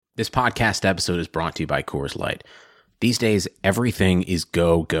This podcast episode is brought to you by Coors Light. These days, everything is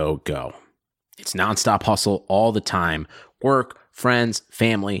go, go, go. It's nonstop hustle all the time. Work, friends,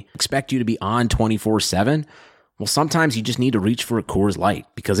 family expect you to be on 24/7. Well, sometimes you just need to reach for a Coors Light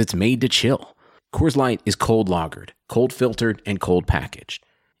because it's made to chill. Coors Light is cold lagered, cold filtered, and cold packaged.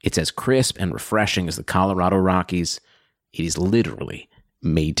 It's as crisp and refreshing as the Colorado Rockies. It is literally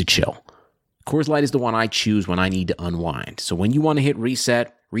made to chill. Coors Light is the one I choose when I need to unwind. So when you want to hit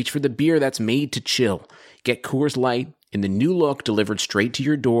reset, reach for the beer that's made to chill. Get Coors Light in the new look delivered straight to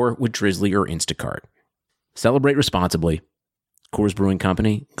your door with Drizzly or Instacart. Celebrate responsibly. Coors Brewing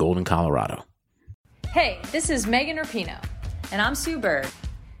Company, Golden, Colorado. Hey, this is Megan Rapinoe. And I'm Sue Bird.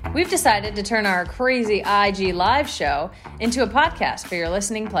 We've decided to turn our crazy IG live show into a podcast for your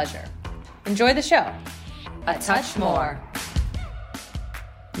listening pleasure. Enjoy the show. A Touch More.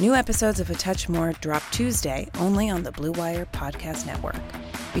 New episodes of A Touch More drop Tuesday only on the Blue Wire Podcast Network.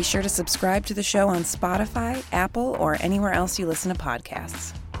 Be sure to subscribe to the show on Spotify, Apple, or anywhere else you listen to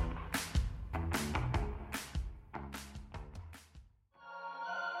podcasts.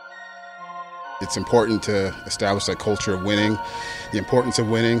 It's important to establish that culture of winning, the importance of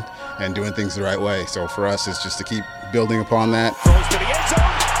winning, and doing things the right way. So for us, it's just to keep building upon that. Throws to the end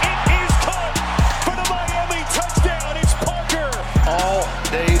zone. It is caught for the Miami touchdown. It's Parker. All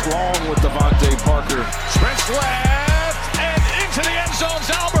day long with Devontae Parker. Stretch left and into the end zone.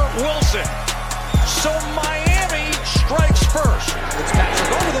 Albert Wilson. So Miami strikes first. It's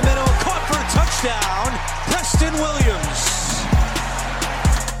Patrick over the middle. Caught for a touchdown. Preston Williams.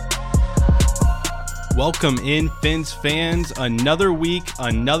 Welcome in, Fins fans. Another week,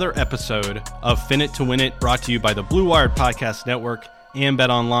 another episode of Fin It to Win It, brought to you by the Blue Wired Podcast Network and Bet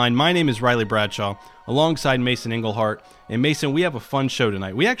Online. My name is Riley Bradshaw, alongside Mason Englehart. And Mason, we have a fun show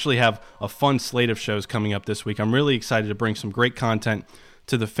tonight. We actually have a fun slate of shows coming up this week. I'm really excited to bring some great content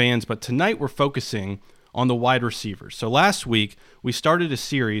to the fans. But tonight we're focusing on the wide receivers. So last week, we started a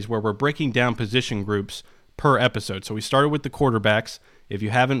series where we're breaking down position groups per episode. So we started with the quarterbacks. If you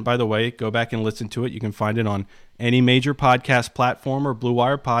haven't, by the way, go back and listen to it. You can find it on any major podcast platform or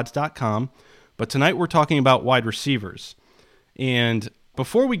BlueWirePods.com. But tonight we're talking about wide receivers. And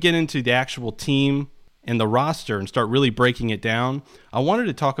before we get into the actual team and the roster and start really breaking it down, I wanted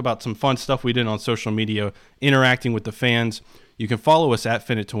to talk about some fun stuff we did on social media, interacting with the fans. You can follow us at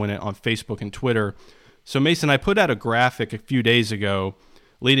Fin It to Win It on Facebook and Twitter. So Mason, I put out a graphic a few days ago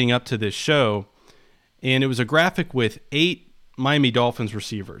leading up to this show, and it was a graphic with 8 Miami Dolphins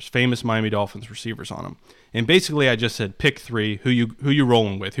receivers, famous Miami Dolphins receivers on them. And basically I just said, pick 3, who you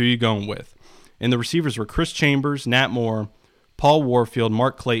rolling with, who you going with. And the receivers were Chris Chambers, Nat Moore, Paul Warfield,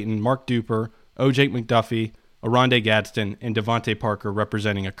 Mark Clayton, Mark Duper, O.J. McDuffie, Oronde Gadsden, and Devontae Parker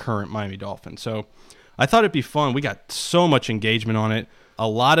representing a current Miami Dolphin. So I thought it'd be fun. We got so much engagement on it, a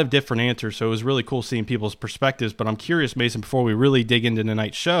lot of different answers, so it was really cool seeing people's perspectives. But I'm curious, Mason, before we really dig into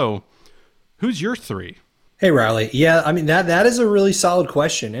tonight's show, who's your 3? Hey, Riley. Yeah, I mean, that is a really solid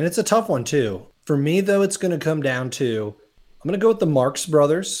question, and it's a tough one, too. For me, though, it's going to come down to, I'm going to go with the Marks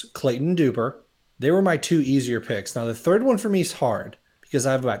brothers, Clayton and Duper. They were my 2 easier picks. Now, the third one for me is hard because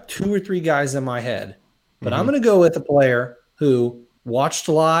I have about 2 or 3 guys in my head. But I'm going to go with a player who watched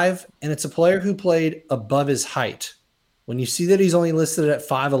live, and it's a player who played above his height. When you see that he's only listed at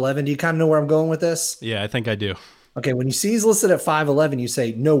 5'11", do you kind of know where I'm going with this? Yeah, I think I do. Okay, when you see he's listed at 5'11", you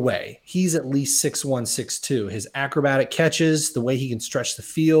say, no way. He's at least 6'1", 6'2". His acrobatic catches, the way he can stretch the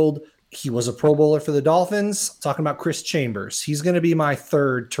field. He was a Pro Bowler for the Dolphins. Talking about Chris Chambers. He's going to be my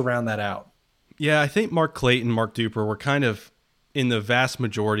 3rd to round that out. Yeah, I think Mark Clayton, Mark Duper were kind of in the vast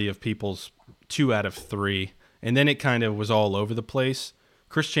majority of people's 2 out of 3. And then it kind of was all over the place.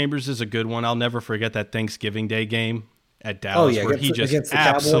 Chris Chambers is a good one. I'll never forget that Thanksgiving Day game at Dallas where he just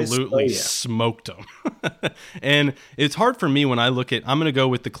absolutely smoked them. And it's hard for me when I look at, I'm going to go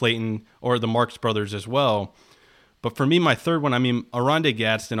with the Clayton or the Marks brothers as well. But for me, my 3rd one, I mean, Oronde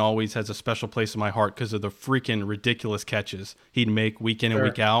Gadsden always has a special place in my heart because of the freaking ridiculous catches he'd make week in and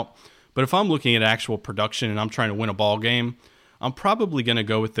week out. But if I'm looking at actual production and I'm trying to win a ball game, I'm probably going to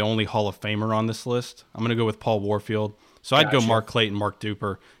go with the only Hall of Famer on this list. I'm going to go with Paul Warfield. So I'd go Mark Clayton, Mark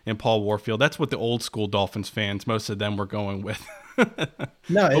Duper, and Paul Warfield. That's what the old school Dolphins fans, most of them, were going with.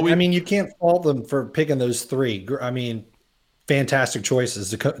 No, I mean, you can't fault them for picking those 3. I mean, fantastic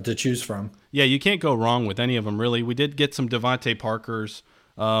choices to choose from. Yeah, you can't go wrong with any of them, really. We did get some Devontae Parkers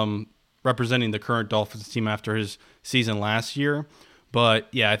representing the current Dolphins team after his season last year. But,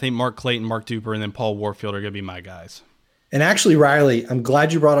 yeah, I think Mark Clayton, Mark Duper, and then Paul Warfield are going to be my guys. And actually, Riley, I'm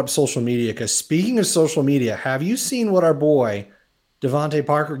glad you brought up social media because speaking of social media, have you seen what our boy Devontae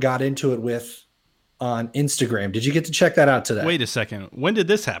Parker got into it with on Instagram. Did you get to check that out today? Wait a second. When did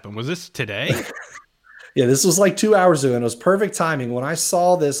this happen? Was this today? Yeah, this was like 2 hours ago, and it was perfect timing. When I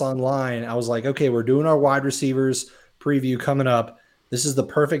saw this online, I was like, okay, we're doing our wide receivers preview coming up. This is the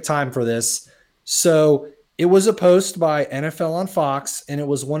perfect time for this. So it was a post by NFL on Fox, and it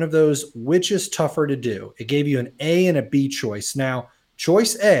was one of those, which is tougher to do. It gave you an A and a B choice. Now,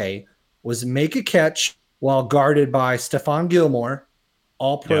 choice A was make a catch while guarded by Stephon Gilmore,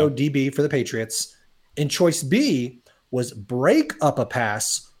 all-pro DB for the Patriots. And choice B was break up a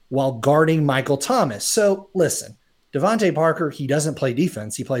pass while guarding Michael Thomas. So listen, Devontae Parker, he doesn't play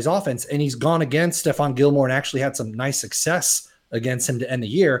defense. He plays offense, and he's gone against Stephon Gilmore and actually had some nice success against him to end the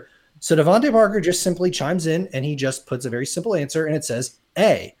year. So Devontae Parker just simply chimes in, and he just puts a very simple answer, and it says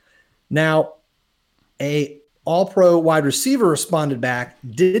A. Now, a all-pro wide receiver responded back,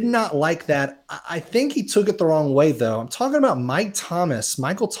 did not like that. I think he took it the wrong way, though. I'm talking about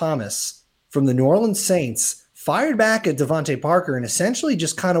Michael Thomas from the New Orleans Saints, fired back at Devontae Parker and essentially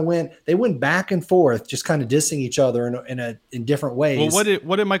just kind of went back and forth, just kind of dissing each other in different ways. Well,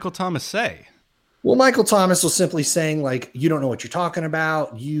 what did Michael Thomas say? Well, Michael Thomas was simply saying, like, you don't know what you're talking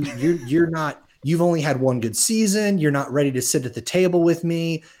about. You've only had one good season. You're not ready to sit at the table with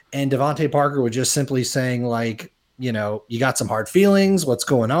me. And Devontae Parker was just simply saying, like, you know, you got some hard feelings. What's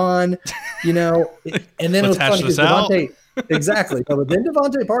going on? You know, and then it was funny because Devontae. Exactly. But then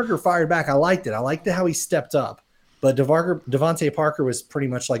Devontae Parker fired back. I liked it. I liked how he stepped up. But Devontae Parker was pretty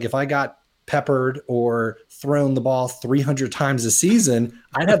much like, if I got peppered or thrown the ball 300 times a season,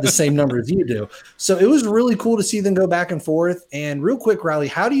 I'd have the same number as you do. So it was really cool to see them go back and forth. And real quick, Riley,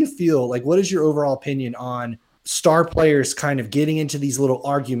 how do you feel? Like, what is your overall opinion on star players kind of getting into these little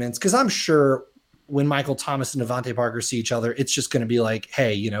arguments? Because I'm sure when Michael Thomas and Devontae Parker see each other, it's just going to be like,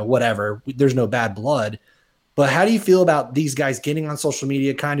 hey, you know, whatever. There's no bad blood. But how do you feel about these guys getting on social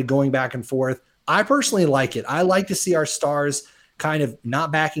media, kind of going back and forth? I personally like it. I like to see our stars kind of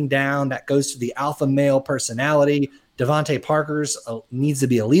not backing down. That goes to the alpha male personality. Devontae Parker's needs to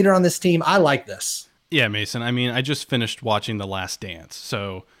be a leader on this team. I like this. Yeah, Mason. I mean, I just finished watching The Last Dance,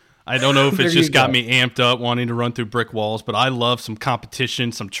 so I don't know if it's just got me amped up wanting to run through brick walls, but I love some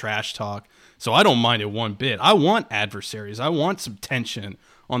competition, some trash talk, so I don't mind it one bit. I want adversaries. I want some tension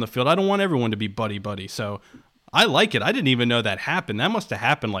on the field. I don't want everyone to be buddy-buddy, so I like it. I didn't even know that happened. That must have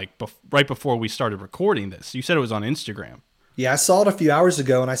happened like right before we started recording this. You said it was on Instagram. Yeah, I saw it a few hours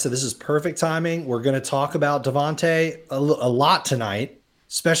ago, and I said, this is perfect timing. We're going to talk about Devontae a lot tonight,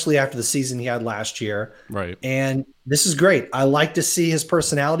 especially after the season he had last year. Right. And this is great. I like to see his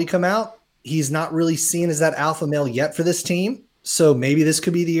personality come out. He's not really seen as that alpha male yet for this team, so maybe this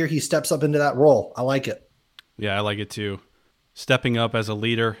could be the year he steps up into that role. I like it. Yeah, I like it too. Stepping up as a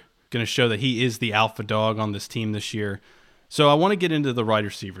leader, going to show that he is the alpha dog on this team this year. So I want to get into the wide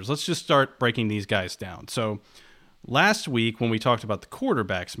receivers. Let's just start breaking these guys down. So last week when we talked about the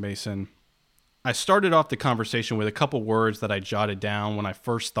quarterbacks, Mason, I started off the conversation with a couple words that I jotted down when I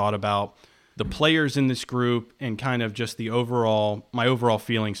first thought about the players in this group and kind of just my overall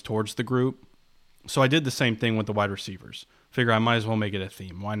feelings towards the group. So I did the same thing with the wide receivers. Figure I might as well make it a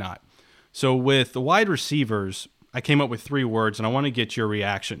theme. Why not? So with the wide receivers, I came up with 3 words, and I want to get your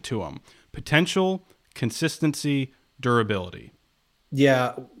reaction to them. Potential, consistency, durability.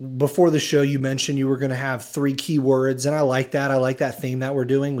 Yeah, before the show, you mentioned you were going to have 3 key words, and I like that. I like that theme that we're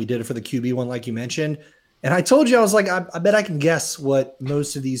doing. We did it for the QB one, like you mentioned. And I told you, I was like, I bet I can guess what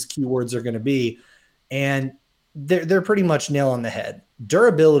most of these keywords are going to be. And they're pretty much nail on the head.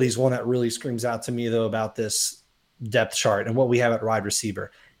 Durability is one that really screams out to me, though, about this depth chart and what we have at wide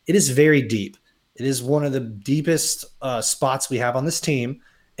receiver. It is very deep. It is one of the deepest spots we have on this team.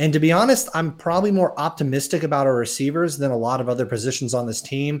 And to be honest, I'm probably more optimistic about our receivers than a lot of other positions on this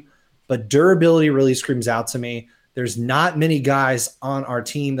team. But durability really screams out to me. There's not many guys on our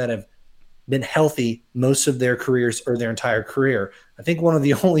team that have been healthy most of their careers or their entire career. I think one of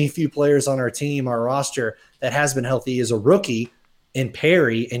the only few players on our team, our roster, that has been healthy is a rookie in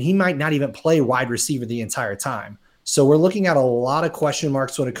Perry, and he might not even play wide receiver the entire time. So we're looking at a lot of question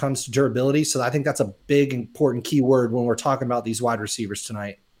marks when it comes to durability. So I think that's a big, important key word when we're talking about these wide receivers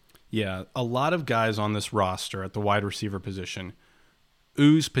tonight. Yeah, a lot of guys on this roster at the wide receiver position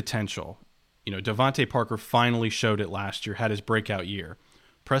ooze potential. You know, Devontae Parker finally showed it last year, had his breakout year.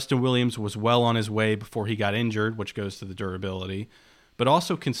 Preston Williams was well on his way before he got injured, which goes to the durability, but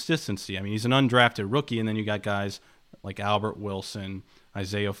also consistency. I mean, he's an undrafted rookie, and then you got guys like Albert Wilson,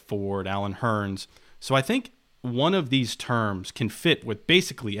 Isaiah Ford, Allen Hurns. So I think one of these terms can fit with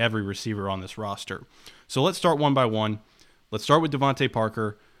basically every receiver on this roster. So let's start one by one. Let's start with Devontae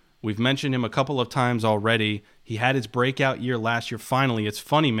Parker. We've mentioned him a couple of times already. He had his breakout year last year. Finally, it's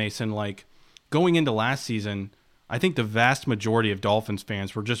funny, Mason, like going into last season, I think the vast majority of Dolphins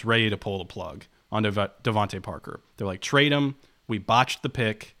fans were just ready to pull the plug on Devontae Parker. They're like, trade him. We botched the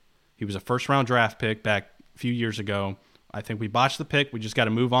pick. He was a first-round draft pick back a few years ago. I think we botched the pick. We just got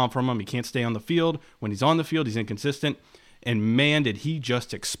to move on from him. He can't stay on the field. When he's on the field, he's inconsistent. And man, did he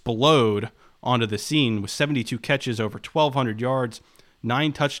just explode onto the scene with 72 catches, over 1,200 yards,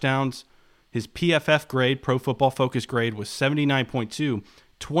 9 touchdowns. His PFF grade, Pro Football Focus grade, was 79.2,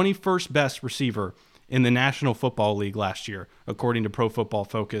 21st best receiver in the National Football League last year, according to Pro Football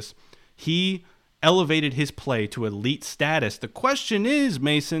Focus. He elevated his play to elite status. The question is,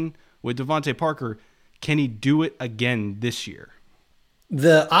 Mason, with Devontae Parker, can he do it again this year?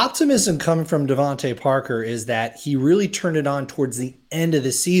 The optimism coming from Devontae Parker is that he really turned it on towards the end of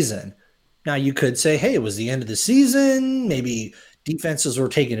the season. Now, you could say, hey, it was the end of the season. Maybe defenses were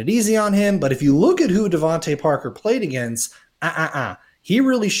taking it easy on him. But if you look at who Devontae Parker played against, he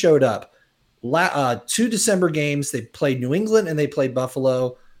really showed up. 2 December games, they played New England and they played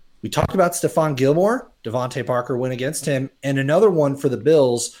Buffalo. We talked about Stephon Gilmore. Devontae Parker went against him. And another one for the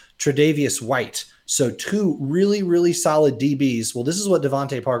Bills, Tre'Davious White. So 2 really, really solid DBs. Well, this is what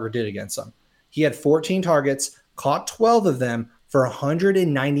Devontae Parker did against them. He had 14 targets, caught 12 of them for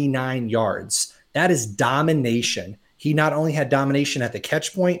 199 yards. That is domination. He not only had domination at the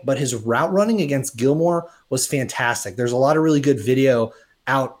catch point, but his route running against Gilmore was fantastic. There's a lot of really good video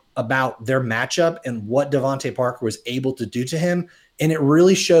out about their matchup and what Devontae Parker was able to do to him. And it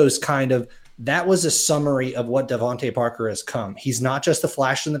really shows kind of that was a summary of what Devontae Parker has come. He's not just a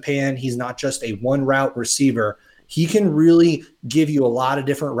flash in the pan. He's not just a one route receiver. He can really give you a lot of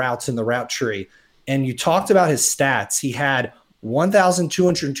different routes in the route tree. And you talked about his stats. He had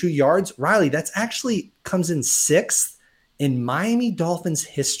 1,202 yards. Riley, that's actually comes in 6th in Miami Dolphins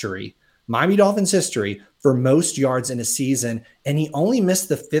history. Miami Dolphins history for most yards in a season. And he only missed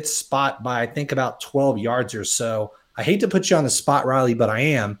the 5th spot by, I think, about 12 yards or so. I hate to put you on the spot, Riley, but I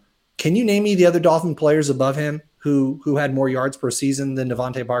am. Can you name me the other Dolphin players above him who had more yards per season than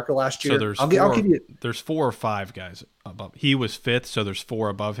Devontae Parker last year? So there's 4 or 5 guys above. He was 5th, so there's 4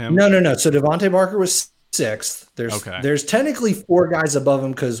 above him. No. So Devontae Parker was 6th. There's technically 4 guys above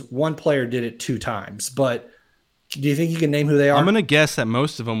him because one player did it 2 times. But do you think you can name who they are? I'm going to guess that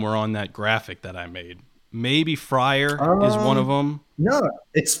most of them were on that graphic that I made. Maybe Fryer is one of them. No,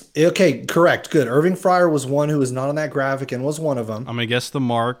 it's okay. Correct. Good. Irving Fryer was one who was not on that graphic and was one of them. I'm going to guess the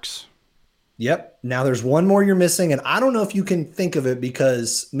Marks. Yep. Now there's one more you're missing, and I don't know if you can think of it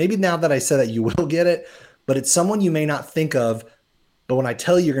because maybe now that I said that you will get it, but it's someone you may not think of. But when I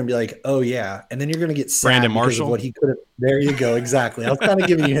tell you, you're going to be like, oh, yeah. And then you're going to get sad Brandon because Marshall. Of what he could have. There you go. Exactly. I was kind of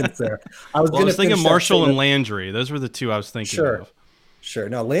giving you hints there. I was thinking Marshall and Landry. Those were the 2 I was thinking of. Sure.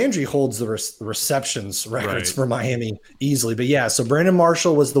 Now, Landry holds the receptions records for Miami easily. But, yeah, so Brandon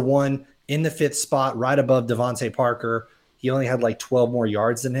Marshall was the one in the 5th spot right above Devontae Parker. He only had like 12 more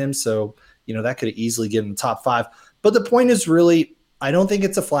yards than him. So, that could have easily given him the top 5. But the point is really, I don't think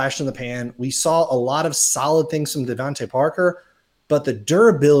it's a flash in the pan. We saw a lot of solid things from Devontae Parker, but the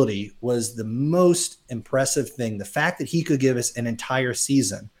durability was the most impressive thing. The fact that he could give us an entire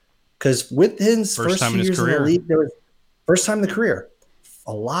season. Because with his first few years in the league, there was first time in the career.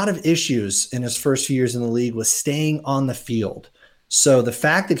 A lot of issues in his first few years in the league was staying on the field. So the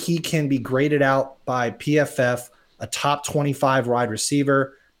fact that he can be graded out by PFF, a top 25 wide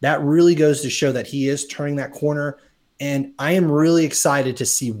receiver, that really goes to show that he is turning that corner. And I am really excited to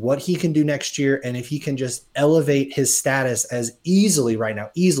see what he can do next year and if he can just elevate his status as easily right now.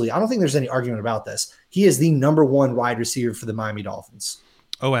 Easily. I don't think there's any argument about this. He is the number 1 wide receiver for the Miami Dolphins.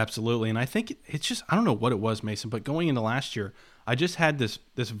 Oh, absolutely. And I think it's just, I don't know what it was, Mason, but going into last year, I just had this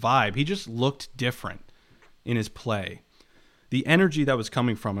vibe. He just looked different in his play. The energy that was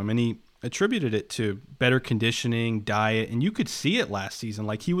coming from him, and he attributed it to better conditioning, diet, and you could see it last season.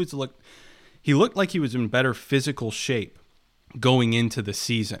 Like he looked like he was in better physical shape going into the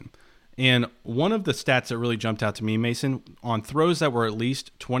season. And one of the stats that really jumped out to me, Mason, on throws that were at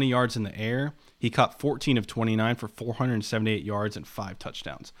least 20 yards in the air, he caught 14 of 29 for 478 yards and 5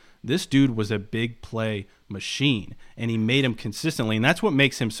 touchdowns. This dude was a big play machine, and he made them consistently, and that's what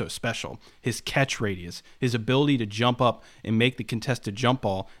makes him so special. His catch radius, his ability to jump up and make the contested jump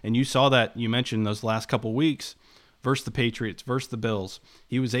ball, and you saw that, you mentioned those last couple weeks, versus the Patriots, versus the Bills.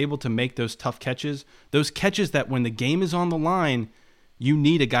 He was able to make those tough catches, those catches that when the game is on the line, you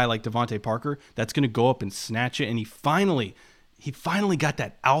need a guy like Devontae Parker that's going to go up and snatch it, and he finally got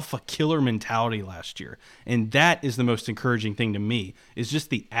that alpha killer mentality last year. And that is the most encouraging thing to me, is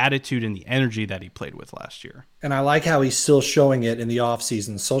just the attitude and the energy that he played with last year. And I like how he's still showing it in the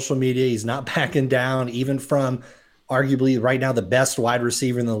offseason. Social media, he's not backing down, even from arguably right now the best wide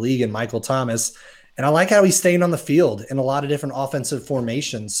receiver in the league in Michael Thomas. And I like how he's staying on the field in a lot of different offensive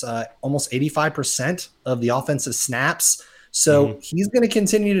formations, almost 85% of the offensive snaps. So he's going to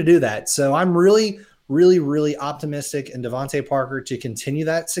continue to do that. So I'm really, really, really optimistic in Devontae Parker to continue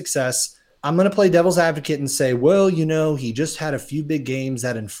that success. I'm going to play devil's advocate and say, well, he just had a few big games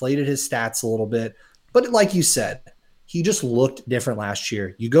that inflated his stats a little bit. But like you said, he just looked different last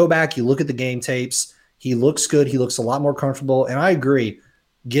year. You go back, you look at the game tapes. He looks good. He looks a lot more comfortable. And I agree,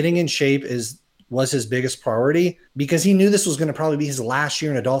 getting in shape was his biggest priority because he knew this was going to probably be his last year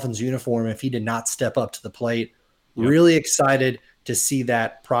in a Dolphins uniform if he did not step up to the plate. Yep. Really excited to see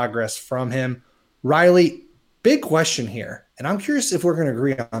that progress from him. Riley, big question here, and I'm curious if we're going to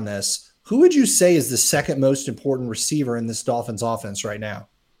agree on this. Who would you say is the second most important receiver in this Dolphins offense right now?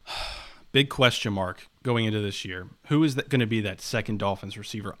 Big question mark going into this year. Who is going to be that second Dolphins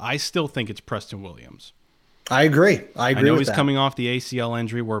receiver? I still think it's Preston Williams. I agree. I know he's coming off the ACL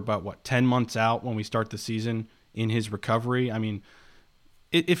injury. We're about, 10 months out when we start the season in his recovery. I mean,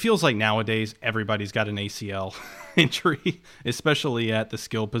 it feels like nowadays everybody's got an ACL injury, especially at the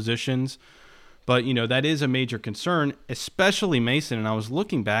skill positions. But, that is a major concern, especially Mason. And I was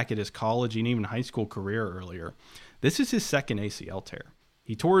looking back at his college and even high school career earlier. This is his second ACL tear.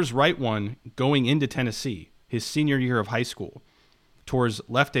 He tore his right one going into Tennessee, his senior year of high school. Tore his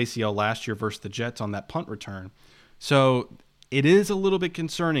left ACL last year versus the Jets on that punt return. So it is a little bit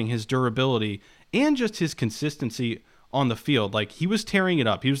concerning, his durability and just his consistency on the field. Like, he was tearing it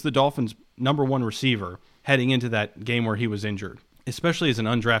up. He was the Dolphins' number one receiver heading into that game where he was injured, especially as an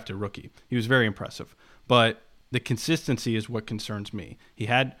undrafted rookie. He was very impressive. But the consistency is what concerns me. He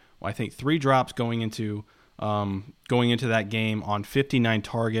had, I think, 3 drops going into that game on 59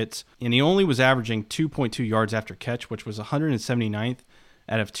 targets, and he only was averaging 2.2 yards after catch, which was 179th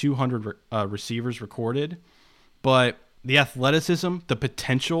out of 200 receivers recorded. But the athleticism, the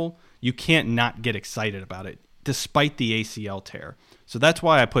potential, you can't not get excited about it, despite the ACL tear. So that's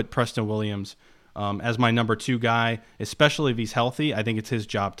why I put Preston Williams as my number 2 guy, especially if he's healthy. I think it's his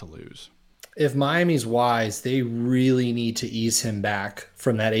job to lose. If Miami's wise, they really need to ease him back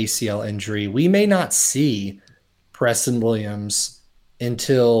from that ACL injury. We may not see Preston Williams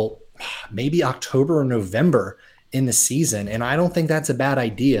until maybe October or November in the season. And I don't think that's a bad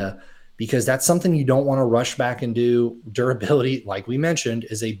idea because that's something you don't want to rush back and do. Durability, like we mentioned,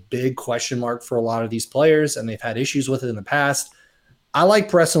 is a big question mark for a lot of these players, and they've had issues with it in the past. I like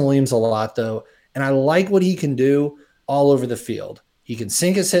Preston Williams a lot, though, and I like what he can do all over the field. He can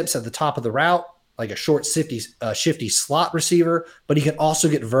sink his hips at the top of the route, like a short, shifty slot receiver, but he can also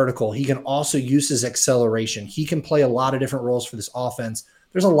get vertical. He can also use his acceleration. He can play a lot of different roles for this offense.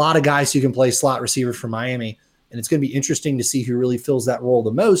 There's a lot of guys who can play slot receiver for Miami, and it's going to be interesting to see who really fills that role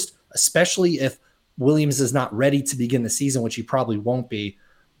the most, especially if Williams is not ready to begin the season, which he probably won't be.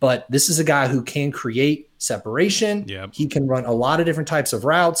 But this is a guy who can create separation. Yep. He can run a lot of different types of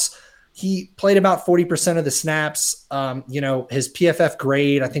routes. He played about 40% of the snaps. His PFF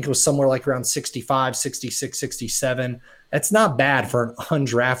grade, I think it was somewhere like around 65, 66, 67. That's not bad for an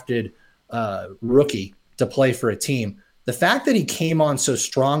undrafted rookie to play for a team. The fact that he came on so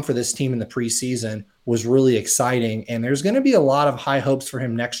strong for this team in the preseason was really exciting, and there's going to be a lot of high hopes for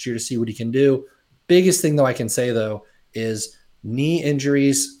him next year to see what he can do. Biggest thing, though, I can say, though, is knee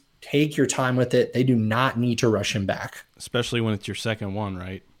injuries, take your time with it. They do not need to rush him back. Especially when it's your second one,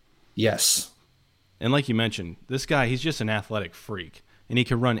 right? Yes. And like you mentioned, this guy, he's just an athletic freak, and he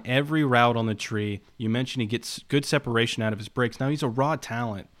can run every route on the tree. You mentioned he gets good separation out of his breaks. Now, he's a raw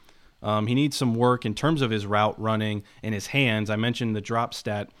talent. He needs some work in terms of his route running and his hands. I mentioned the drop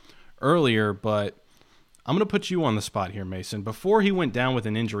stat earlier, but I'm going to put you on the spot here, Mason. Before he went down with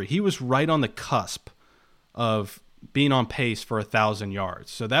an injury, he was right on the cusp of being on pace for 1,000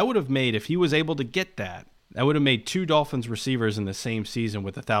 yards. So that would have made, if he was able to get that would have made 2 Dolphins receivers in the same season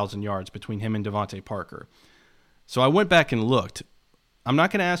with 1,000 yards between him and Devontae Parker. So I went back and looked. I'm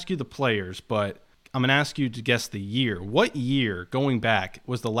not going to ask you the players, but I'm going to ask you to guess the year. What year, going back,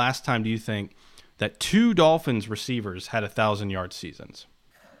 was the last time do you think that 2 Dolphins receivers had 1,000-yard seasons?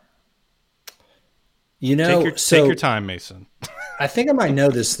 Take your time, Mason. I think I might know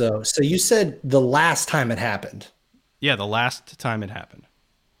this, though. So you said the last time it happened. Yeah, the last time it happened.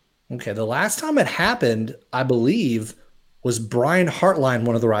 Okay, the last time it happened, I believe, was Brian Hartline,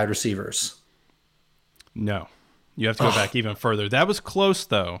 one of the wide receivers. No, you have to go back even further. That was close,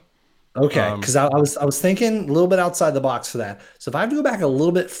 though. Okay, because I was thinking a little bit outside the box for that. So if I have to go back a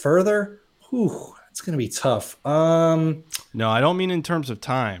little bit further, it's going to be tough. No, I don't mean in terms of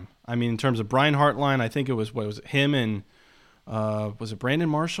time. I mean in terms of Brian Hartline. I think it was him and was it Brandon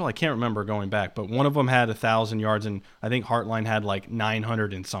Marshall? I can't remember going back, but one of them had 1,000 yards, and I think Hartline had like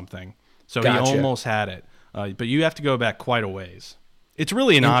 900 and something. So He almost had it. But you have to go back quite a ways. It's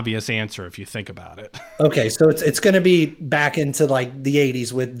really an obvious answer if you think about it. Okay, so it's going to be back into like the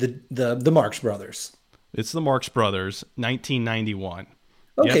 80s with the Marx Brothers. It's the Marx Brothers, 1991.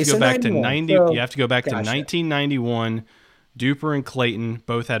 Okay, you have to go back 91. to 90. So, you have to go back gotcha. to 1991. Duper and Clayton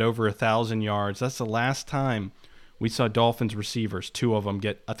both had over 1,000 yards. That's the last time we saw Dolphins receivers, two of them,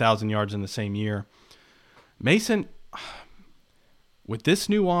 get 1,000 yards in the same year. Mason, with this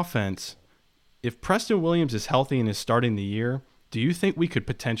new offense, if Preston Williams is healthy and is starting the year, do you think we could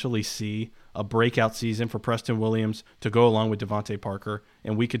potentially see a breakout season for Preston Williams to go along with Devontae Parker,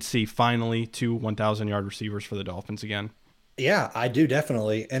 and we could see finally two 1,000-yard receivers for the Dolphins again? Yeah, I do,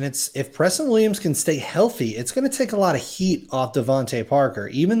 definitely. And if Preston Williams can stay healthy, it's going to take a lot of heat off Devontae Parker.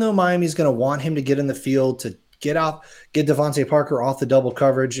 Even though Miami's going to want him to get in the field, to get Devontae Parker off the double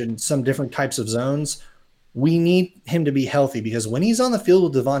coverage and some different types of zones, we need him to be healthy, because when he's on the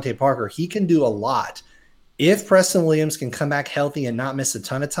field with Devontae Parker, he can do a lot. If Preston Williams can come back healthy and not miss a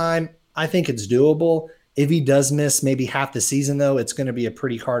ton of time, I think it's doable. If he does miss maybe half the season, though, it's going to be a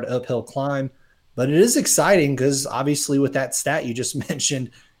pretty hard uphill climb. But it is exciting because obviously with that stat you just mentioned,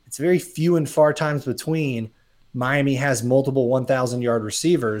 it's very few and far times between Miami has multiple 1,000-yard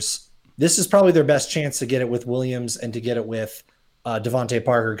receivers. This is probably their best chance to get it with Williams and to get it with Devontae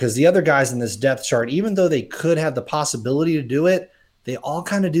Parker, because the other guys in this depth chart, even though they could have the possibility to do it, they all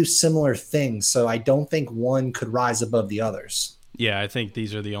kind of do similar things. So I don't think one could rise above the others. Yeah, I think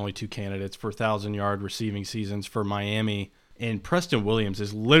these are the only two candidates for 1,000-yard receiving seasons for Miami. And Preston Williams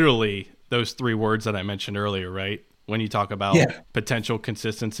is literally those three words that I mentioned earlier, right? When you talk about potential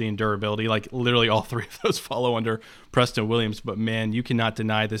consistency and durability, like literally all three of those follow under Preston Williams. But man, you cannot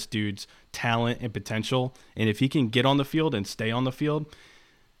deny this dude's talent and potential. And if he can get on the field and stay on the field,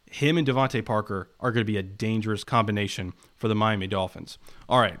 him and Devontae Parker are going to be a dangerous combination for the Miami Dolphins.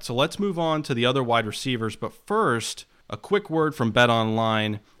 All right, so let's move on to the other wide receivers. But first, a quick word from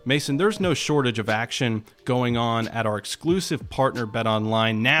BetOnline. Mason, there's no shortage of action going on at our exclusive partner,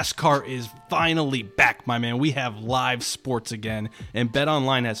 BetOnline. NASCAR is finally back, my man. We have live sports again, and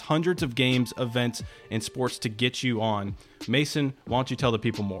BetOnline has hundreds of games, events, and sports to get you on. Mason, why don't you tell the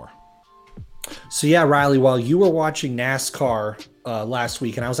people more? So yeah, Riley, while you were watching NASCAR last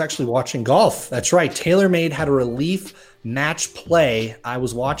week, and I was actually watching golf. That's right. TaylorMade had a relief match play. I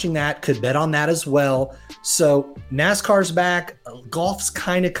was watching that, could bet on that as well. So NASCAR's back. Golf's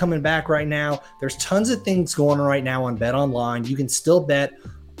kind of coming back right now. There's tons of things going on right now on BetOnline. You can still bet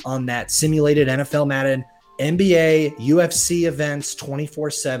on that simulated NFL Madden, NBA, UFC events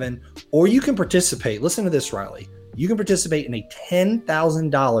 24/7, or you can participate. Listen to this, Riley. You can participate in a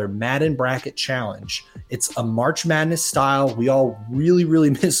 $10,000 Madden bracket challenge. It's a March Madness style. We all really, really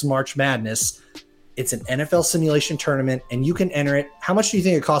miss March Madness. It's an NFL simulation tournament, and you can enter it. How much do you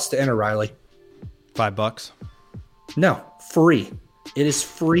think it costs to enter, Riley? $5. No, free. It is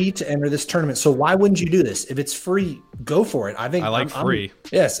free to enter this tournament. So why wouldn't you do this? If it's free, go for it. I think free.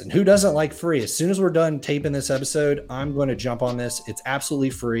 Yes, and who doesn't like free? As soon as we're done taping this episode, I'm going to jump on this. It's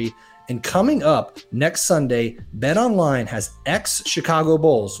absolutely free. And coming up next Sunday, BetOnline has ex-Chicago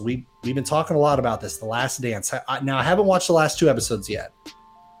Bulls. We've been talking a lot about this, The Last Dance. Now, I haven't watched the last two episodes yet,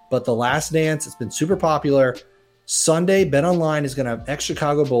 but The Last Dance, it's been super popular. Sunday, BetOnline is going to have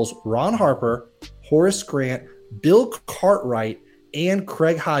ex-Chicago Bulls Ron Harper, Horace Grant, Bill Cartwright, and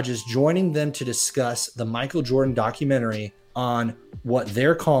Craig Hodges joining them to discuss the Michael Jordan documentary on what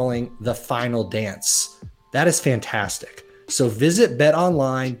they're calling the Final Dance. That is fantastic. So visit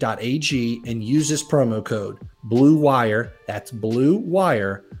betonline.ag and use this promo code BLUEWIRE, that's Blue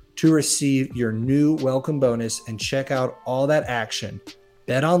Wire, to receive your new welcome bonus and check out all that action.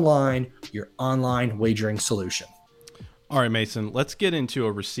 BetOnline, your online wagering solution. All right, Mason, let's get into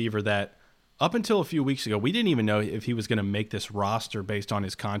a receiver that up until a few weeks ago, we didn't even know if he was going to make this roster based on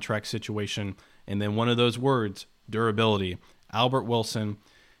his contract situation. And then one of those words, durability, Albert Wilson.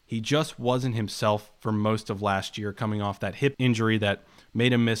 He just wasn't himself for most of last year, coming off that hip injury that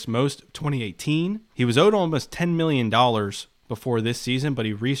made him miss most of 2018. He was owed almost $10 million before this season, but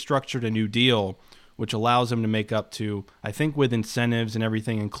he restructured a new deal, which allows him to make up to, I think with incentives and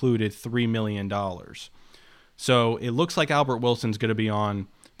everything included, $3 million. So it looks like Albert Wilson's going to be on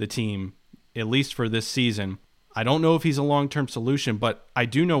the team, at least for this season. I don't know if he's a long-term solution, but I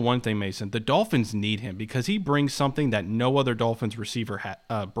do know one thing, Mason. The Dolphins need him because he brings something that no other Dolphins receiver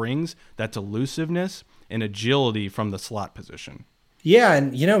brings. That's elusiveness and agility from the slot position. Yeah,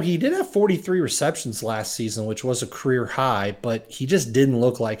 and he did have 43 receptions last season, which was a career high, but he just didn't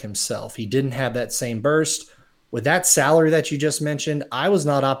look like himself. He didn't have that same burst. with that salary that you just mentioned, I was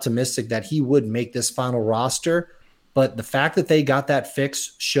not optimistic that he would make this final roster. But the fact that they got that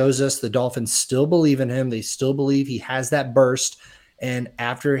fix shows us the Dolphins still believe in him. They still believe he has that burst. And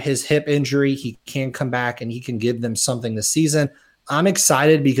after his hip injury, he can come back and he can give them something this season. I'm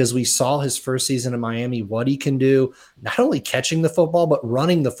excited because we saw his first season in Miami, what he can do, not only catching the football, but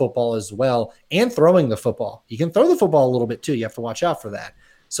running the football as well and throwing the football. He can throw the football a little bit too. You have to watch out for that.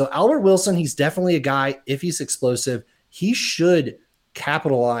 So Albert Wilson, he's definitely a guy, if he's explosive, he should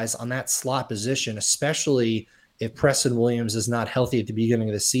capitalize on that slot position, especially if Preston Williams is not healthy at the beginning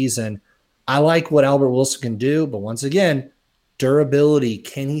of the season. I like what Albert Wilson can do, but once again, durability.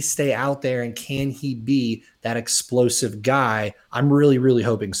 Can he stay out there and can he be that explosive guy? I'm really, really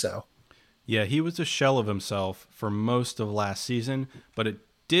hoping so. Yeah, he was a shell of himself for most of last season, but it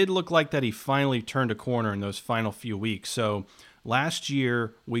did look like that he finally turned a corner in those final few weeks. So last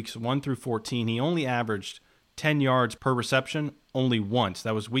year, weeks 1 through 14, he only averaged 10 yards per reception only once.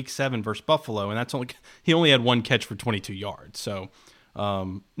 That was week 7 versus Buffalo, and he only had one catch for 22 yards. So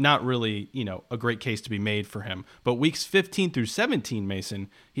not really, a great case to be made for him. But weeks 15 through 17, Mason,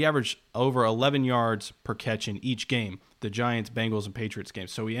 he averaged over 11 yards per catch in each game, the Giants, Bengals, and Patriots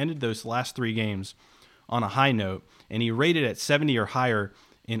games. So he ended those last 3 games on a high note, and he rated at 70 or higher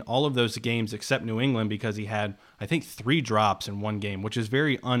in all of those games except New England because he had, I think, 3 drops in one game, which is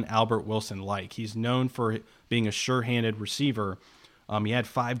very un-Albert Wilson-like. He's known for being a sure-handed receiver. He had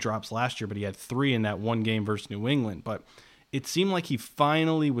 5 drops last year, but he had 3 in that one game versus New England. But it seemed like he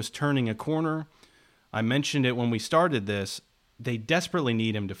finally was turning a corner. I mentioned it when we started this. They desperately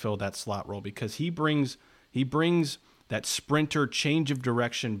need him to fill that slot role because he brings that sprinter, change of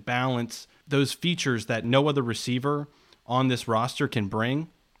direction, balance, those features that no other receiver on this roster can bring.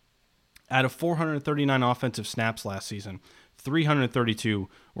 Out of 439 offensive snaps last season, 332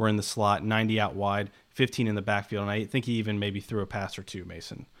 were in the slot, 90 out wide, 15 in the backfield, and I think he even maybe threw a pass or 2,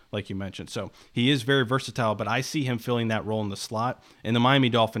 Mason, like you mentioned. So he is very versatile, but I see him filling that role in the slot, and the Miami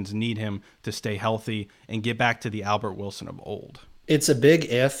Dolphins need him to stay healthy and get back to the Albert Wilson of old. It's a big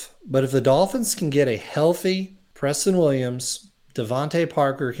if, but if the Dolphins can get a healthy Preston Williams, Devontae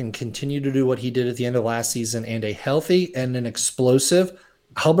Parker can continue to do what he did at the end of last season, and a healthy and an explosive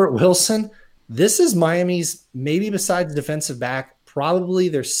Albert Wilson, this is Miami's, maybe besides defensive back, probably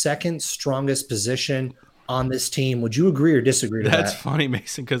their second strongest position on this team. Would you agree or disagree to that? That's funny,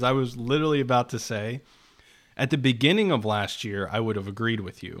 Mason, because I was literally about to say, at the beginning of last year, I would have agreed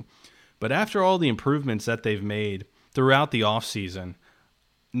with you. But after all the improvements that they've made throughout the offseason,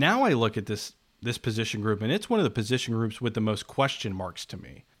 now I look at this position group, and it's one of the position groups with the most question marks to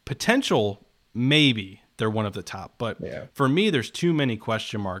me. Potential, maybe they're one of the top, but for me, there's too many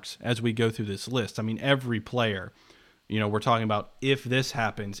question marks as we go through this list. I mean, every player, we're talking about if this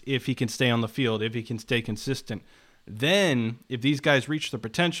happens, if he can stay on the field, if he can stay consistent. Then, if these guys reach their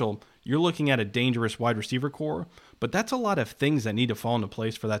potential, you're looking at a dangerous wide receiver core, but that's a lot of things that need to fall into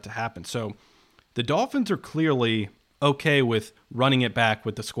place for that to happen. So the Dolphins are clearly okay with running it back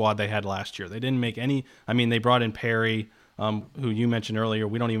with the squad they had last year. They didn't make any, they brought in Perry, who you mentioned earlier.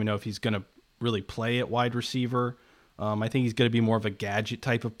 We don't even know if he's going to really play at wide receiver. I think he's going to be more of a gadget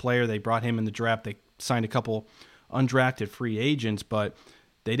type of player. They brought him in the draft. They signed a couple undrafted free agents, but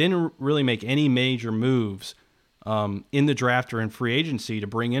they didn't really make any major moves in the draft or in free agency to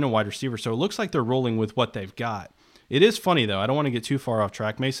bring in a wide receiver. So it looks like they're rolling with what they've got. It is funny, though. I don't want to get too far off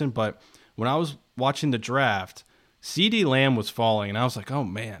track, Mason, but when I was watching the draft, CeeDee Lamb was falling, and I was like, oh,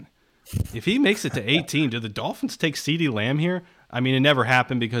 man, if he makes it to 18, do the Dolphins take CeeDee Lamb here? It never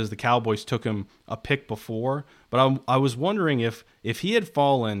happened because the Cowboys took him a pick before, but I was wondering if he had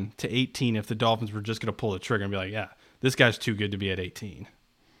fallen to 18, if the Dolphins were just going to pull the trigger and be like, yeah, this guy's too good to be at 18.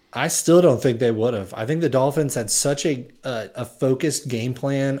 I still don't think they would have. I think the Dolphins had such a focused game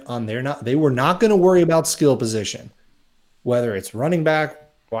plan on they were not going to worry about skill position, whether it's running back,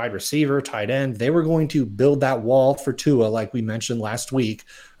 wide receiver, tight end. They were going to build that wall for Tua, like we mentioned last week,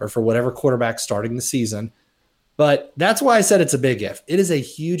 or for whatever quarterback starting the season. But that's why I said it's a big if. It is a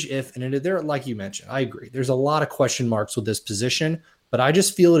huge if, and there, like you mentioned, I agree. There's a lot of question marks with this position, but I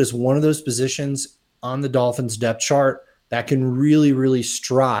just feel it is one of those positions on the Dolphins depth chart that can really, really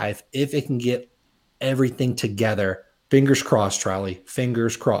strive if it can get everything together. Fingers crossed, Charlie.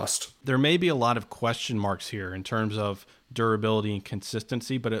 Fingers crossed. There may be a lot of question marks here in terms of durability and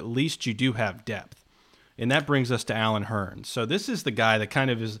consistency, but at least you do have depth. And that brings us to Allen Hurns. So this is the guy that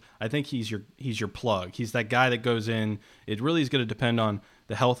kind of is, I think he's your plug. He's that guy that goes in. It really is going to depend on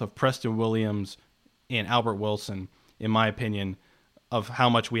the health of Preston Williams and Albert Wilson, in my opinion, of how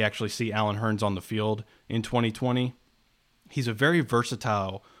much we actually see Allen Hurns on the field in 2020. He's a very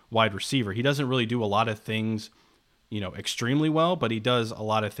versatile wide receiver. He doesn't really do a lot of things, extremely well, but he does a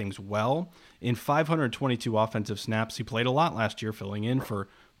lot of things well. In 522 offensive snaps, he played a lot last year, filling in for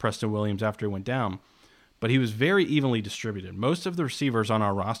Preston Williams after he went down. But he was very evenly distributed. Most of the receivers on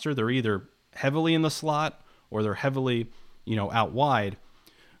our roster, they're either heavily in the slot or they're heavily, out wide.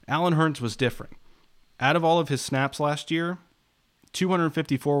 Allen Hurns was different. Out of all of his snaps last year,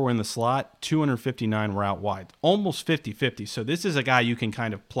 254 were in the slot, 259 were out wide. Almost 50-50. So this is a guy you can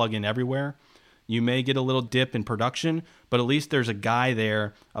kind of plug in everywhere. You may get a little dip in production, but at least there's a guy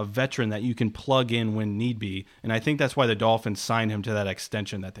there, a veteran that you can plug in when need be. And I think that's why the Dolphins signed him to that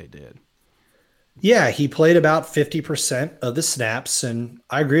extension that they did. Yeah, he played about 50% of the snaps, and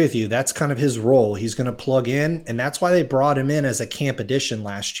I agree with you. That's kind of his role. He's going to plug in, and that's why they brought him in as a camp addition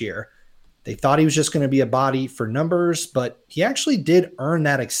last year. They thought he was just going to be a body for numbers, but he actually did earn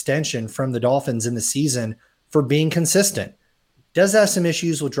that extension from the Dolphins in the season for being consistent. Does have some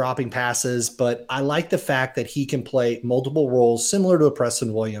issues with dropping passes, but I like the fact that he can play multiple roles similar to a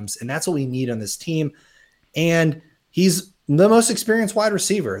Preston Williams, and that's what we need on this team. And he's the most experienced wide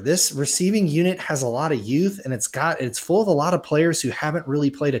receiver. This receiving unit has a lot of youth, and it's full of a lot of players who haven't really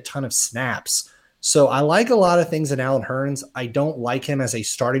played a ton of snaps. So I like a lot of things in Allen Hurns. I don't like him as a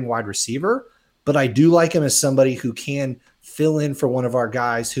starting wide receiver, but I do like him as somebody who can fill in for one of our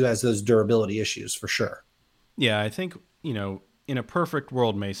guys who has those durability issues for sure. Yeah, I think, in a perfect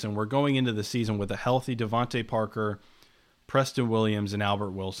world, Mason, we're going into the season with a healthy Devontae Parker, Preston Williams, and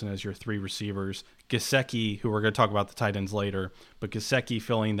Albert Wilson as your three receivers. Gesicki, who we're going to talk about the tight ends later, but Gesicki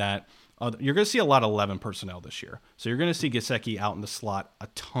filling that. You're going to see a lot of 11 personnel this year. So you're going to see Gesicki out in the slot a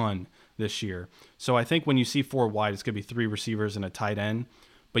ton this year. So I think when you see four wide, it's going to be three receivers and a tight end.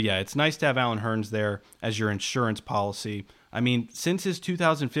 But yeah, it's nice to have Allen Hurns there as your insurance policy. I mean, since his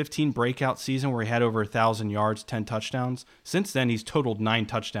 2015 breakout season where he had over 1,000 yards, 10 touchdowns, since then he's totaled 9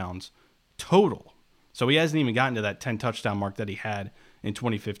 touchdowns total. So he hasn't even gotten to that 10 touchdown mark that he had in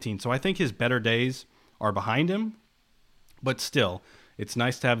 2015. So I think his better days are behind him. But still, it's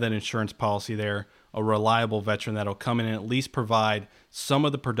nice to have that insurance policy there, a reliable veteran that'll come in and at least provide some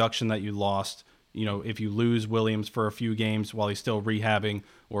of the production that you lost. If you lose Williams for a few games while he's still rehabbing,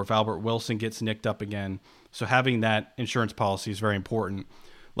 or if Albert Wilson gets nicked up again. So having that insurance policy is very important.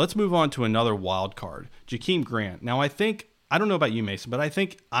 Let's move on to another wild card, Jakeem Grant. Now, I don't know about you, Mason, but I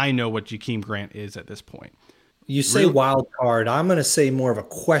think I know what Jakeem Grant is at this point. You say wild card. I'm going to say more of a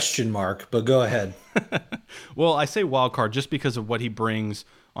question mark, but go ahead. Well, I say wild card just because of what he brings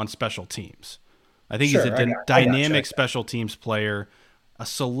on special teams. I think he's a dynamic special teams player, a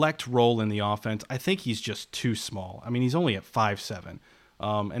select role in the offense. I think he's just too small. I mean, he's only at 5'7".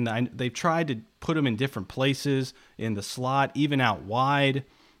 And they've tried to put him in different places, in the slot, even out wide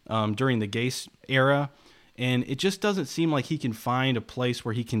during the Gase era. And it just doesn't seem like he can find a place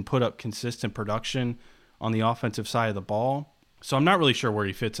where he can put up consistent production on the offensive side of the ball. So I'm not really sure where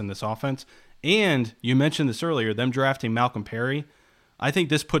he fits in this offense. And you mentioned this earlier, them drafting Malcolm Perry. I think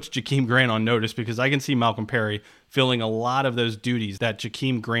this puts Jakeem Grant on notice because I can see Malcolm Perry filling a lot of those duties that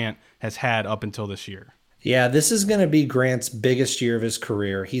Jakeem Grant has had up until this year. Yeah, this is going to be Grant's biggest year of his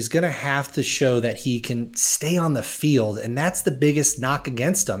career. He's going to have to show that he can stay on the field, and that's the biggest knock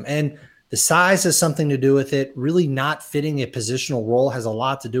against him. And the size has something to do with it. Really not fitting a positional role has a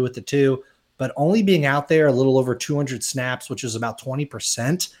lot to do with it too. But only being out there a little over 200 snaps, which is about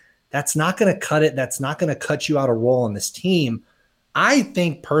 20%, that's not going to cut it. That's not going to cut you out a role on this team. I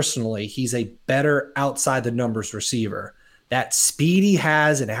think personally he's a better outside the numbers receiver. That speed he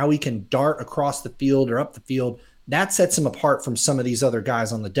has and how he can dart across the field or up the field, that sets him apart from some of these other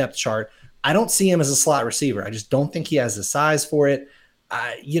guys on the depth chart. I don't see him as a slot receiver. I just don't think he has the size for it.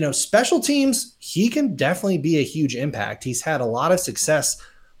 Special teams, he can definitely be a huge impact. He's had a lot of success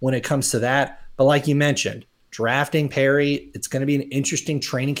when it comes to that. But like you mentioned, drafting Perry, it's going to be an interesting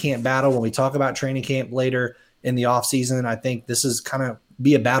training camp battle. When we talk about training camp later in the offseason, I think this is kind of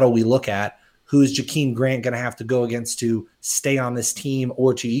be a battle we look at. Who is Jakeem Grant going to have to go against to stay on this team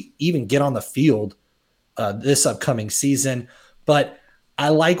or to even get on the field this upcoming season? But I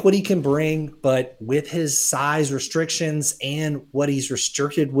like what he can bring, but with his size restrictions and what he's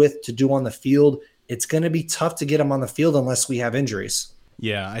restricted with to do on the field, it's going to be tough to get him on the field unless we have injuries.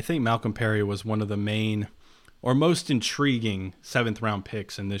 Yeah, I think Malcolm Perry was one of the main or most intriguing 7th-round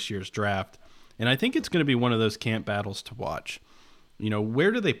picks in this year's draft. And I think it's going to be one of those camp battles to watch. Where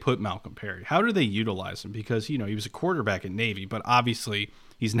do they put Malcolm Perry? How do they utilize him? Because, he was a quarterback at Navy, but obviously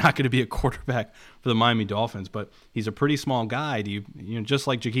he's not going to be a quarterback for the Miami Dolphins, but he's a pretty small guy. Just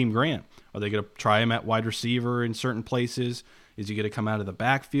like Jakeem Grant, are they going to try him at wide receiver in certain places? Is he going to come out of the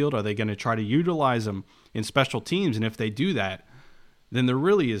backfield? Are they going to try to utilize him in special teams? And if they do that, then there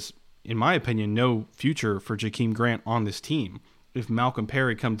really is, in my opinion, no future for Jakeem Grant on this team if Malcolm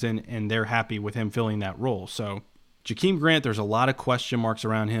Perry comes in and they're happy with him filling that role. So Jakeem Grant, there's a lot of question marks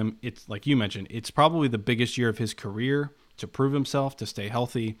around him. It's like you mentioned, it's probably the biggest year of his career to prove himself, to stay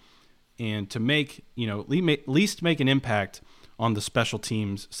healthy, and to make, at least make an impact on the special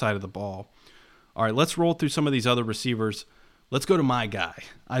teams side of the ball. All right, let's roll through some of these other receivers. Let's go to my guy,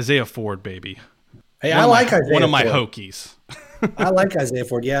 Isaiah Ford, baby. Hey, I like Isaiah Ford. One of my Hokies. I like Isaiah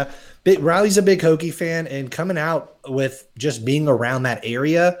Ford, yeah. Riley's a big Hokie fan, and coming out with just being around that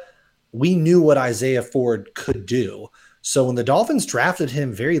area, we knew what Isaiah Ford could do. So when the Dolphins drafted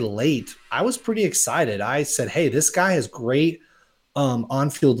him very late, I was pretty excited. I said, hey, this guy has great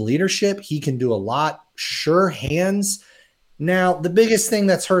on-field leadership. He can do a lot. Sure hands. Now, the biggest thing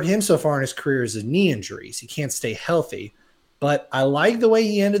that's hurt him so far in his career is his knee injuries. He can't stay healthy. But I like the way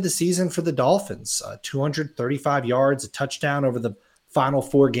he ended the season for the Dolphins. 235 yards, a touchdown over the final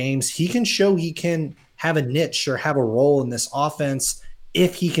 4 games. He can show he can have a niche or have a role in this offense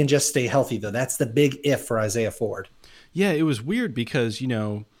if he can just stay healthy, though. That's the big if for Isaiah Ford. Yeah, it was weird because,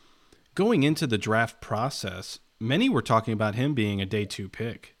 going into the draft process, many were talking about him being a day 2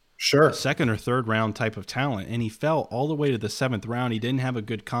 pick. Sure. A 2nd or 3rd round type of talent, and he fell all the way to the 7th round. He didn't have a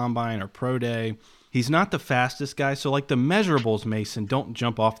good combine or pro day. He's not the fastest guy, so like the measurables, Mason, don't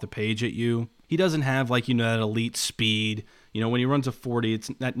jump off the page at you. He doesn't have that elite speed. When he runs a 40,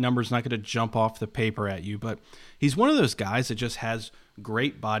 that number's not going to jump off the paper at you. But he's one of those guys that just has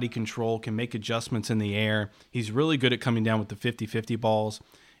great body control, can make adjustments in the air. He's really good at coming down with the 50-50 balls,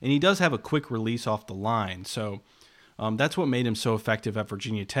 and he does have a quick release off the line. So that's what made him so effective at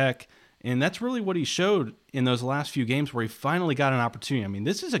Virginia Tech. And that's really what he showed in those last few games where he finally got an opportunity. I mean,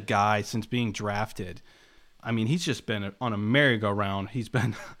 this is a guy since being drafted. I mean, he's just been on a merry-go-round. He's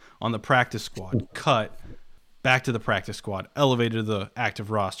been on the practice squad, cut, back to the practice squad, elevated to the active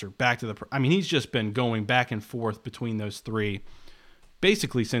roster, back to the – he's just been going back and forth between those 3.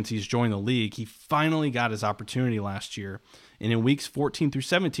 Basically, since he's joined the league, he finally got his opportunity last year. And in weeks 14 through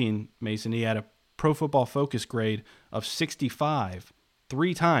 17, Mason, he had a Pro Football Focus grade of 65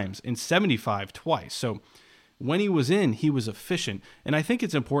 3 times and 75 twice. So when he was in, he was efficient. And I think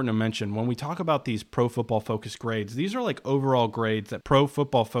it's important to mention when we talk about these Pro Football Focus grades, these are like overall grades that Pro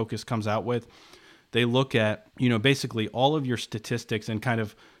Football Focus comes out with. They look at, basically all of your statistics and kind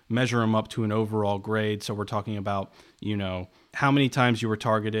of measure them up to an overall grade. So we're talking about, how many times you were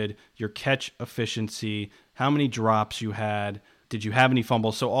targeted, your catch efficiency, how many drops you had, did you have any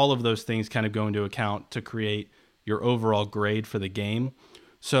fumbles? So all of those things kind of go into account to create your overall grade for the game.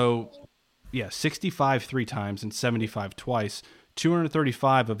 So, 65 3 times and 75 twice.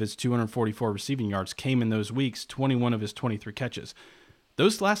 235 of his 244 receiving yards came in those weeks, 21 of his 23 catches.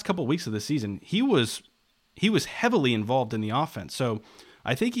 Those last couple of weeks of the season, he was heavily involved in the offense. So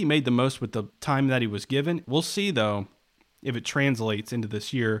I think he made the most with the time that he was given. We'll see, though, if it translates into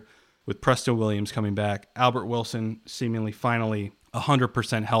this year with Preston Williams coming back, Albert Wilson seemingly finally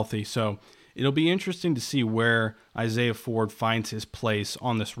 100% healthy. So it'll be interesting to see where Isaiah Ford finds his place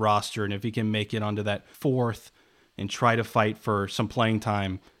on this roster and if he can make it onto that 4th and try to fight for some playing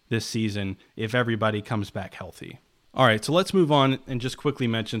time this season if everybody comes back healthy. All right, so let's move on and just quickly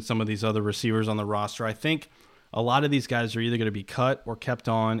mention some of these other receivers on the roster. I think a lot of these guys are either going to be cut or kept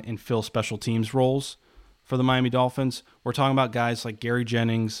on and fill special teams roles for the Miami Dolphins. We're talking about guys like Gary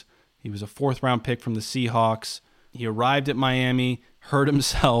Jennings. He was a 4th-round pick from the Seahawks. He arrived at Miami, hurt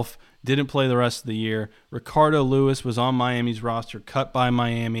himself, didn't play the rest of the year. Ricardo Lewis was on Miami's roster, cut by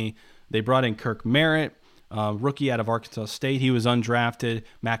Miami. They brought in Kirk Merritt, rookie out of Arkansas State. He was undrafted.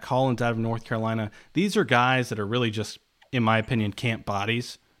 Matt Collins out of North Carolina. These are guys that are really just, in my opinion, camp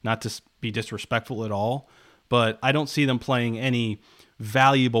bodies, not to be disrespectful at all, but I don't see them playing any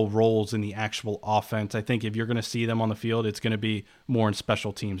valuable roles in the actual offense. I think if you're going to see them on the field, it's going to be more in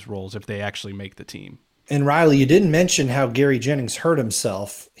special teams roles if they actually make the team. And Riley, you didn't mention how Gary Jennings hurt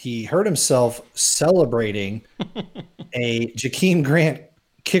himself. He hurt himself celebrating a Jakeem Grant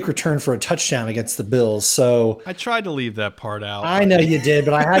kick return for a touchdown against the Bills. So I tried to leave that part out. I know you did,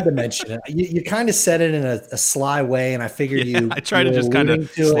 but I had to mention it. You kind of said it in a sly way, and I figured I tried to just kind of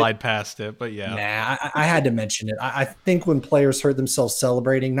slide past it, but yeah. Nah, I had to mention it. I think when players hurt themselves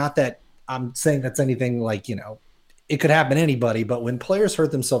celebrating, not that I'm saying that's anything like, it could happen to anybody, but when players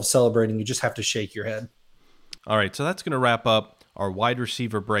hurt themselves celebrating, you just have to shake your head. All right, so that's going to wrap up our wide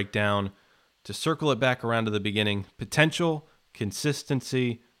receiver breakdown. To circle it back around to the beginning, potential,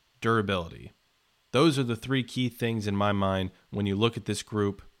 consistency, durability. Those are the 3 key things in my mind when you look at this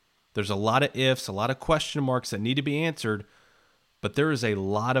group. There's a lot of ifs, a lot of question marks that need to be answered, but there is a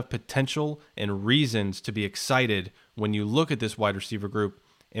lot of potential and reasons to be excited when you look at this wide receiver group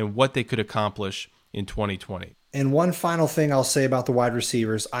and what they could accomplish in 2020. And one final thing I'll say about the wide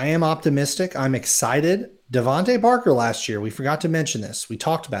receivers. I am optimistic. I'm excited. Devontae Parker last year, we forgot to mention this. We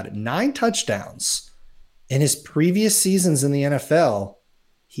talked about it. 9 touchdowns. In his previous seasons in the NFL,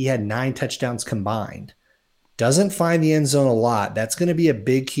 he had 9 touchdowns combined. Doesn't find the end zone a lot. That's going to be a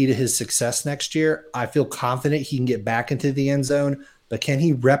big key to his success next year. I feel confident he can get back into the end zone, but can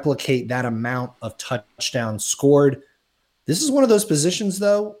he replicate that amount of touchdowns scored? This is one of those positions,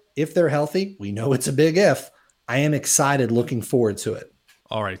 though, if they're healthy, we know it's a big if. I am excited, looking forward to it.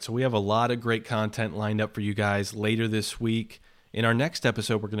 All right, so we have a lot of great content lined up for you guys later this week. In our next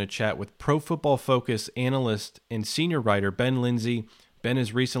episode, we're going to chat with Pro Football Focus analyst and senior writer Ben Lindsay. Ben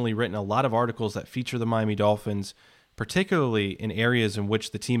has recently written a lot of articles that feature the Miami Dolphins, particularly in areas in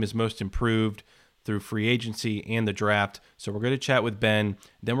which the team is most improved through free agency and the draft. So we're going to chat with Ben.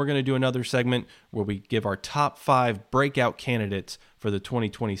 Then we're going to do another segment where we give our top 5 breakout candidates for the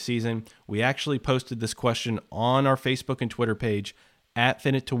 2020 season. We actually posted this question on our Facebook and Twitter page at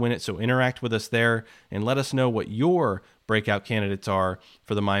Finit to Win It. So interact with us there and let us know what your breakout candidates are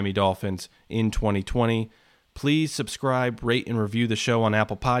for the Miami Dolphins in 2020. Please subscribe, rate, and review the show on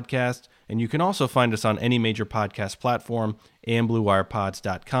Apple Podcasts, and you can also find us on any major podcast platform and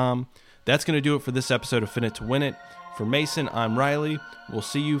BlueWirePods.com. That's going to do it for this episode of Finit to Win It. For Mason, I'm Riley. We'll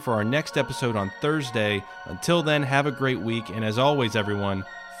see you for our next episode on Thursday. Until then, have a great week, and as always, everyone,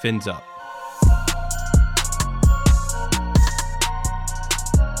 fins up.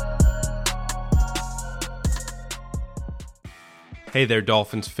 Hey there,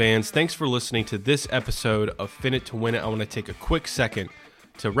 Dolphins fans. Thanks for listening to this episode of Finit to Win It. I want to take a quick second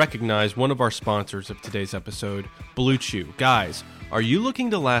to recognize one of our sponsors of today's episode, Blue Chew. Guys, are you looking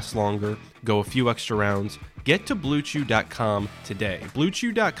to last longer, go a few extra rounds? Get to BlueChew.com today.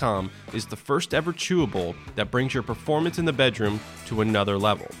 BlueChew.com is the first ever chewable that brings your performance in the bedroom to another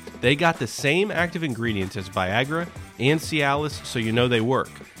level. They got the same active ingredients as Viagra and Cialis, so you know they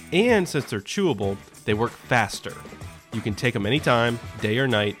work. And since they're chewable, they work faster. You can take them anytime, day or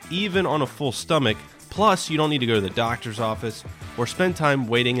night, even on a full stomach. Plus, you don't need to go to the doctor's office or spend time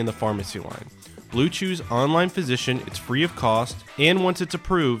waiting in the pharmacy line. Blue Chew's online physician, it's free of cost, and once it's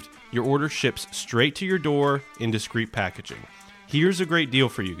approved, your order ships straight to your door in discreet packaging. Here's a great deal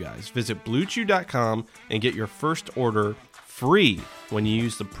for you guys. Visit BlueChew.com and get your first order free when you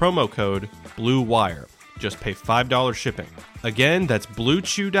use the promo code BLUEWIRE. Just pay $5 shipping. Again, that's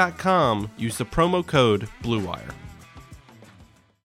BlueChew.com. Use the promo code BLUEWIRE.